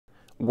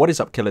What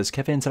is up, killers?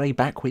 Kevin today,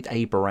 back with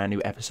a brand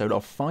new episode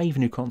of 5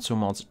 new console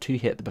mods to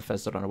hit the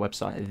Bethesda.Online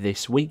website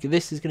this week.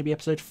 This is going to be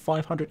episode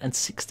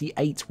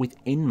 568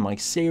 within my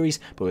series,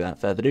 but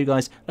without further ado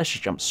guys, let's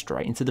just jump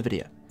straight into the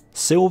video.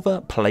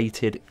 Silver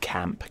Plated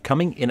Camp,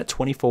 coming in at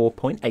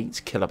 24.8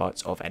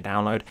 kilobytes of a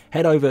download.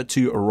 Head over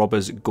to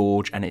Robber's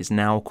Gorge and it is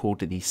now called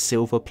the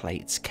Silver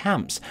Plates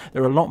Camps.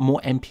 There are a lot more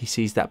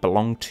NPCs that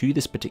belong to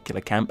this particular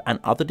camp and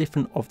other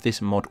different of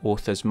this mod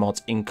author's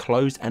mods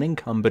enclosed and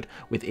encumbered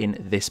within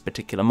this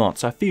particular mod.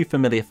 So a few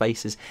familiar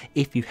faces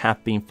if you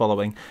have been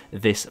following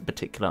this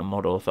particular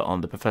mod author on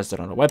the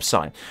Bethesda.Online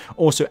website.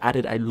 Also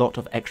added a lot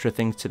of extra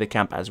things to the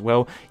camp as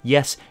well.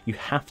 Yes, you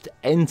have to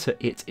enter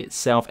it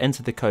itself,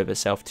 enter the cove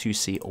itself to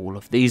see all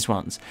of these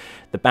ones.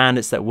 The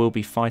bandits that will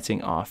be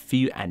fighting are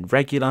few and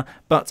regular,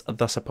 but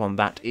thus upon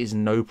that is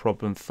no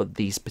problem for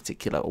these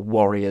particular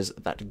warriors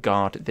that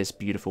guard this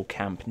beautiful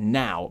camp.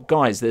 Now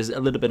guys, there's a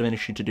little bit of an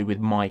issue to do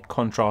with my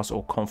contrast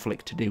or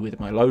conflict to do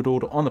with my load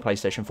order on the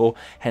PlayStation 4,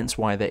 hence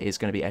why there is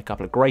going to be a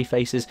couple of grey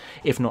faces,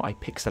 if not a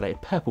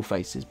pixelated purple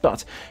faces,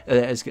 but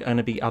there's going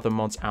to be other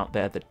mods out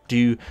there that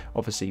do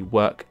obviously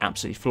work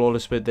absolutely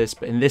flawless with this,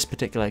 but in this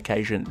particular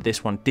occasion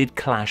this one did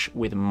clash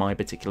with my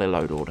particular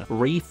load order.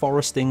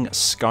 Reforesting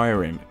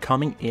Skyrim,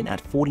 coming in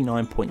at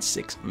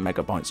 49.6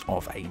 megabytes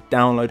of a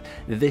download.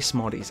 This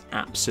mod is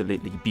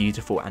absolutely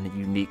beautiful and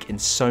unique in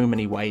so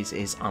many ways. It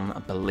is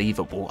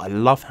unbelievable. I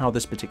love how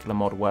this particular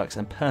mod works,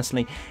 and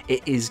personally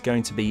it is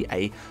going to be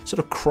a sort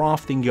of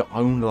crafting your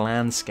own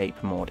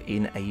landscape mod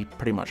in a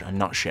pretty much a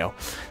nutshell.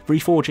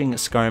 Reforging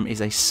Skyrim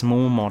is a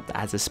small mod that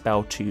adds a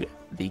spell to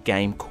the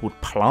game called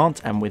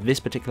Plant, and with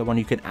this particular one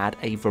you can add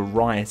a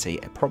variety,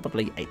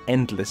 probably an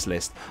endless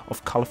list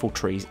of colourful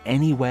trees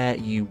anywhere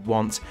you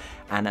want,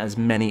 and as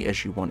many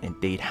as you want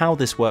indeed. How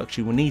this works,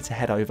 you will need to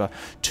head over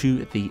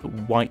to the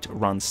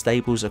Whiterun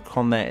stables.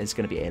 Upon there is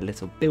going to be a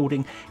little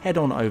building. Head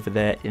on over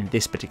there in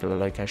this particular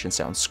location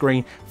set on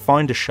screen,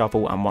 find a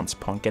shovel, and once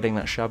upon getting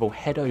that shovel,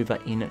 head over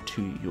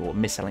into your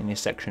miscellaneous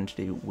section to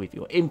do with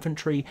your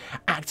infantry,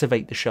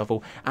 activate the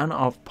shovel, and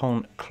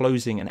upon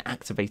closing and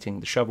activating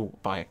the shovel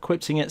by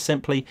equipping it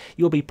simply,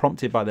 you'll be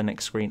prompted by the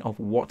next screen of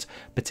what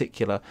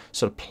particular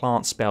sort of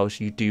plant spells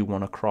you do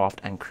want to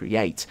craft and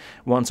create.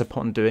 Once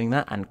upon doing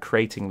that and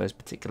creating those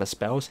particular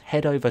spells,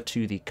 head over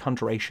to the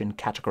conjuration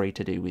category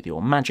to do with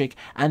your magic,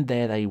 and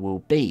there they will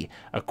be.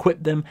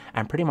 Equip them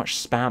and pretty much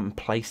spam and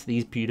place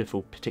these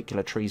beautiful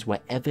particular trees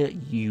wherever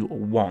you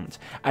want.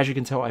 As you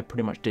can tell, I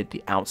pretty much did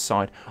the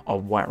outside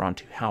of Whiterun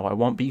to how I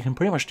want, but you can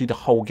pretty much do the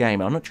whole game.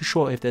 I'm not too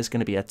sure if there's going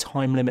to be a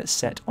time limit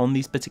set on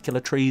these particular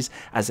trees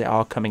as they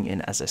are coming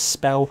in as a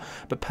spell,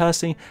 but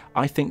personally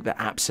I think they're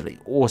absolutely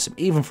awesome.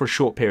 Even for a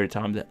short period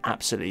of time, they're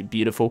absolutely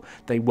beautiful.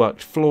 They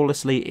worked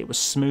flawlessly, it was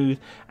smooth,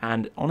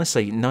 and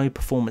honestly no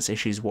performance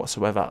issues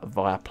whatsoever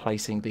via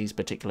placing these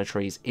particular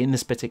trees in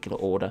this particular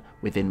order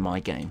within my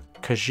game.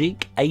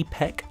 Khajit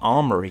Apex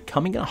Armory,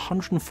 coming at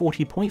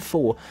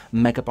 140.4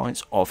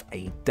 megabytes of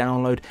a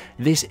download.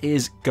 This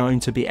is going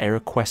to be a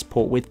request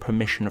port with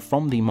permission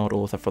from the mod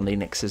author from the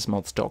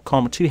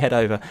nexusmods.com to head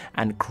over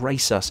and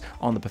grace us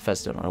on the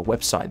Bethesda.Online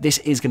website. This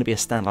is going to be a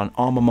standalone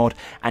armor mod,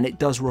 and it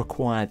does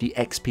require the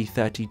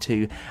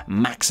XP32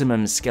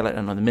 maximum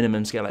skeleton or the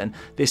minimum skeleton.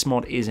 This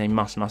mod is a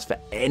must for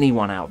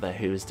anyone out there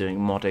who is doing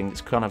modding.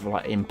 It's kind of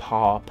like in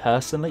par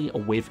personally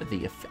with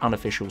the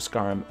unofficial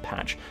Skyrim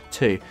patch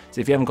 2.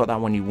 So if you haven't got that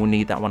one, you will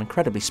need that one.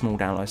 Incredibly small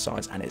download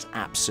size, and it's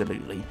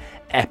absolutely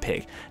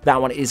epic.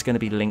 That one is going to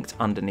be linked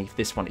underneath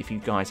this one if you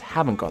guys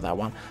haven't got that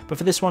one. But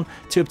for this one,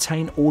 to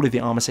obtain all of the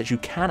armor sets, you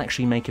can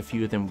actually make a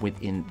few of them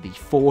within the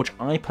forge.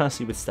 I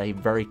personally would stay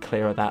very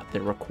clear of that.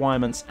 The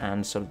requirements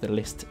and sort of the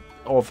list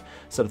of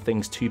sort of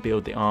things to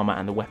build the armor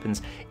and the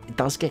weapons, it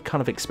does get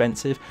kind of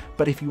expensive,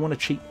 but if you want a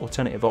cheap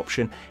alternative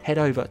option, head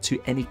over to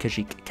any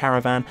Khajit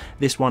caravan.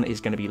 This one is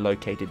going to be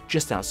located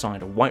just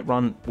outside of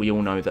Whiterun. We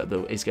all know that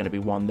there is going to be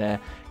one there.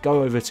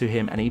 Go over to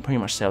him and he pretty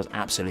much sells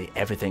absolutely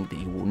everything that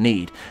you will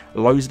need.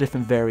 Loads of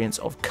different variants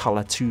of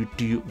color to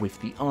do with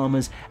the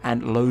armors,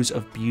 and loads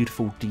of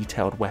beautiful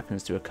detailed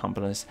weapons to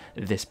accompany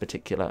this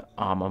particular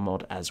armor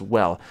mod as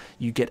well.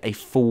 You get a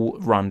full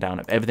rundown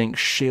of everything: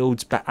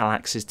 shields, battle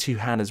axes,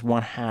 two-handers,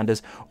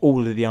 one-handers,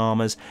 all of the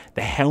armors.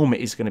 The helmet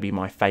is going to be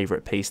my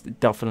favorite piece. It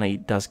definitely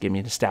does give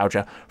me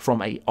nostalgia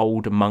from a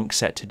old monk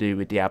set to do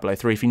with Diablo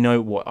 3. If you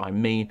know what I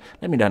mean,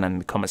 let me know down in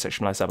the comment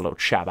section. Let's have a little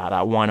chat about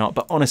that. Why not?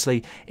 But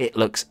honestly, it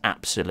looks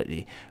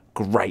absolutely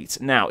great.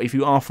 Now, if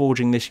you are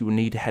forging this, you will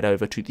need to head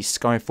over to the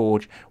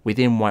Skyforge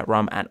within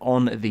Whiterun, and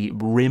on the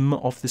rim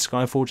of the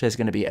Skyforge there's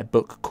going to be a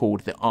book called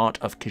The Art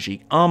of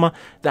Khajit Armor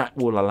that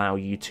will allow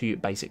you to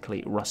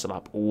basically rustle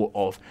up all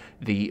of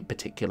the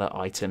particular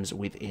items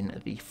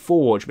within the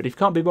forge. But if you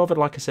can't be bothered,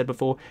 like I said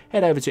before,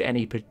 head over to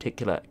any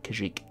particular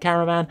Khajit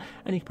caravan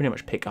and you can pretty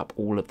much pick up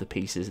all of the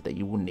pieces that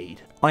you will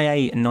need.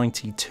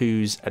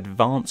 IA92's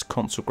Advanced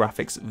Console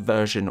Graphics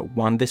version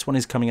 1. This one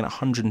is coming in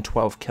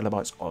 112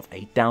 kilobytes of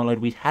a download.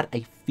 We had had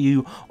a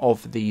few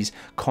of these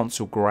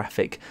console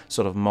graphic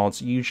sort of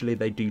mods. Usually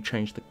they do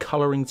change the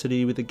colouring to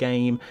do with the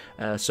game,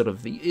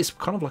 it's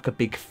kind of like a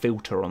big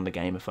filter on the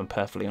game, if I'm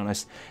perfectly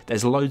honest.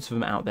 There's loads of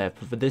them out there,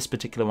 but for this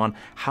particular one,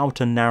 how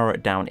to narrow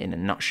it down in a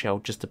nutshell,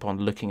 just upon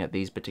looking at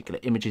these particular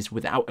images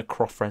without a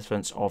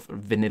cross-reference of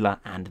vanilla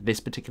and this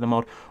particular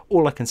mod,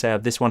 all I can say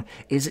of this one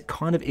is it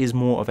kind of is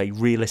more of a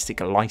realistic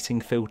lighting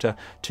filter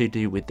to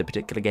do with the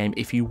particular game.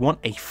 If you want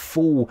a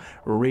full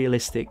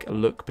realistic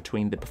look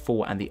between the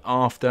before and the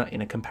after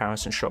in a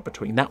comparison shot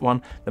between that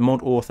one, the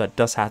mod author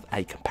does have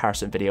a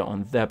comparison video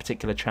on their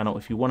particular channel.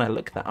 If you want to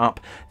look that up,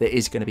 there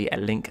is going to be a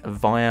link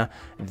via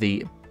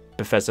the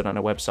Bethesda on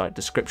a website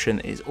description.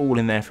 Is all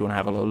in there if you want to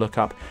have a little look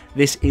up.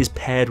 This is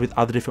paired with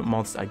other different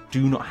mods that I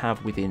do not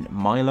have within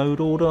my load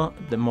order.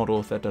 The mod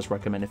author does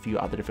recommend a few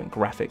other different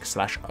graphics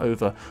 /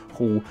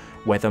 overhaul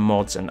weather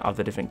mods and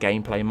other different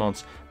gameplay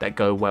mods that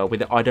go well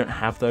with it. I don't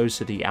have those,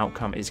 so the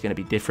outcome is going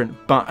to be different,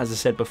 but as I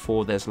said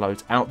before, there's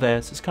loads out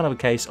there, so it's kind of a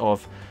case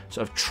of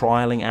sort of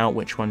trialing out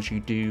which ones you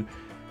do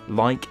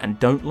like and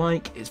don't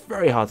like. It's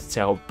very hard to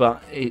tell,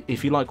 but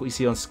if you like what you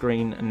see on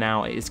screen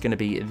now, it's going to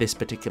be this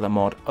particular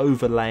mod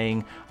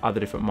overlaying other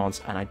different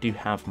mods, and I do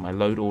have my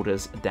load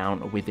orders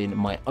down within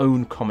my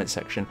own comment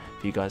section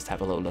for you guys to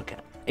have a little look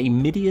at.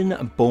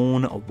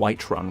 AMidianBorn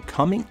Whiterun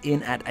coming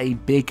in at a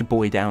big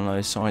boy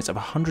download size of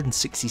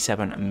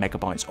 167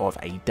 megabytes of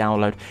a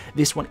download.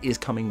 This one is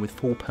coming with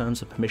full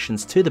terms and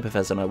permissions to the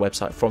Bethesda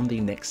website from the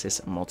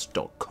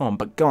nexusmods.com.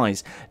 But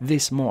guys,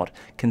 this mod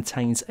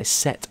contains a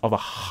set of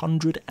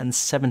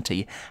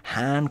 170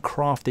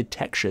 handcrafted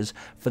textures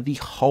for the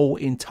whole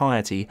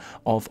entirety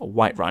of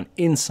Whiterun,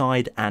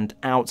 inside and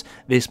out.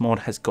 This mod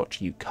has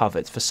got you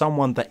covered. For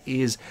someone that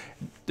is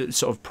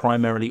sort of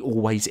primarily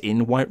always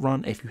in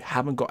Whiterun, if you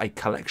haven't got a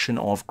collection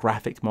of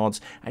graphic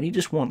mods and you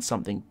just want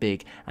something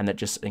big and that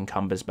just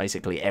encumbers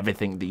basically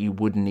everything that you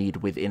would need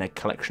within a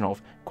collection of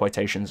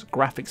quotations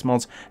graphics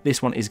mods,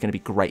 this one is going to be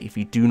great if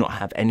you do not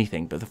have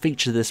anything. But the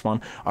features of this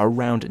one are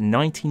around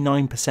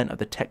 99% of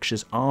the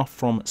textures are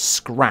from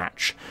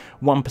scratch.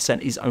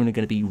 1% is only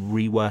going to be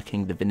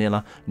reworking the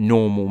vanilla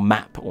normal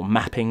map or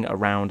mapping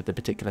around the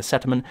particular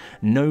settlement.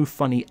 No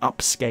funny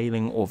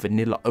upscaling or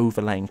vanilla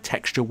overlaying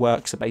texture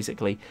work, so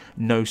basically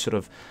no sort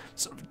of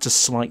just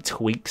slight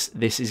tweaks.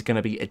 This is going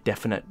to be a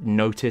definite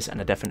notice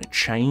and a definite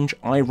change.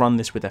 I run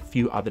this with a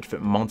few other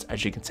different mods,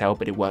 as you can tell,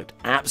 but it worked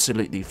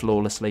absolutely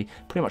flawlessly,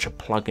 pretty much a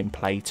plug and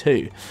play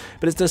too.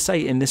 But it does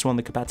say in this one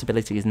the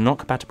compatibility is not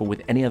compatible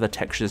with any other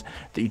textures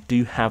that you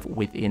do have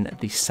within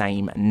the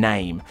same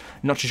name.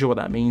 Not too sure what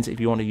that means. If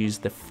you want to use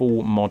the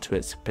full mod to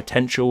its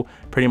potential,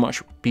 pretty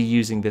much be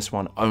using this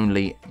one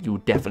only. You'll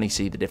definitely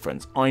see the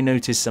difference. I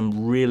noticed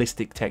some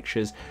realistic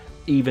textures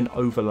even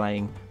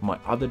overlaying my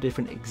other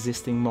different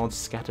existing mods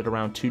scattered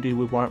around to do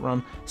with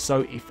Whiterun.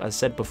 So if, as I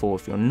said before,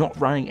 if you're not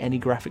running any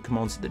graphic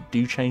mods that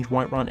do change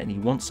Whiterun and you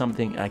want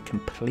something, a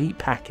complete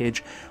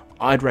package,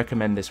 I'd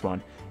recommend this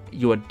one.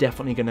 You are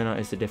definitely going to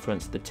notice the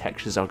difference. The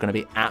textures are going to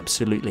be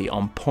absolutely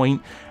on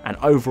point, and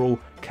overall,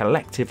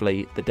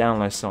 collectively, the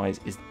download size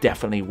is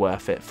definitely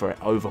worth it for an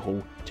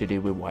overhaul to do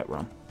with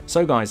Whiterun.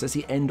 So guys, that's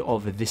the end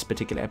of this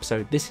particular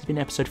episode. This has been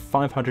episode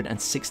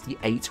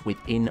 568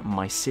 within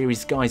my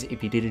series. Guys,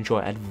 if you did enjoy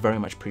it, I'd very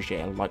much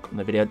appreciate a like on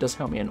the video. It does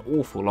help me an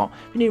awful lot.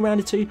 If you're new around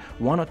it too,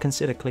 why not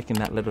consider clicking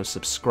that little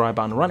subscribe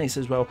button. Run it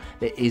as well.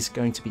 There is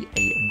going to be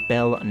a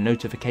bell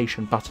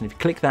notification button. If you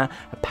click that,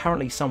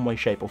 apparently some way,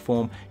 shape or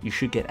form, you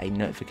should get a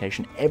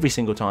notification every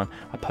single time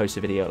I post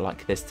a video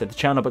like this to the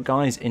channel. But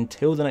guys,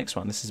 until the next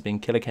one, this has been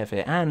Killerkev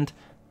here, and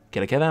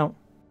Killerkev out.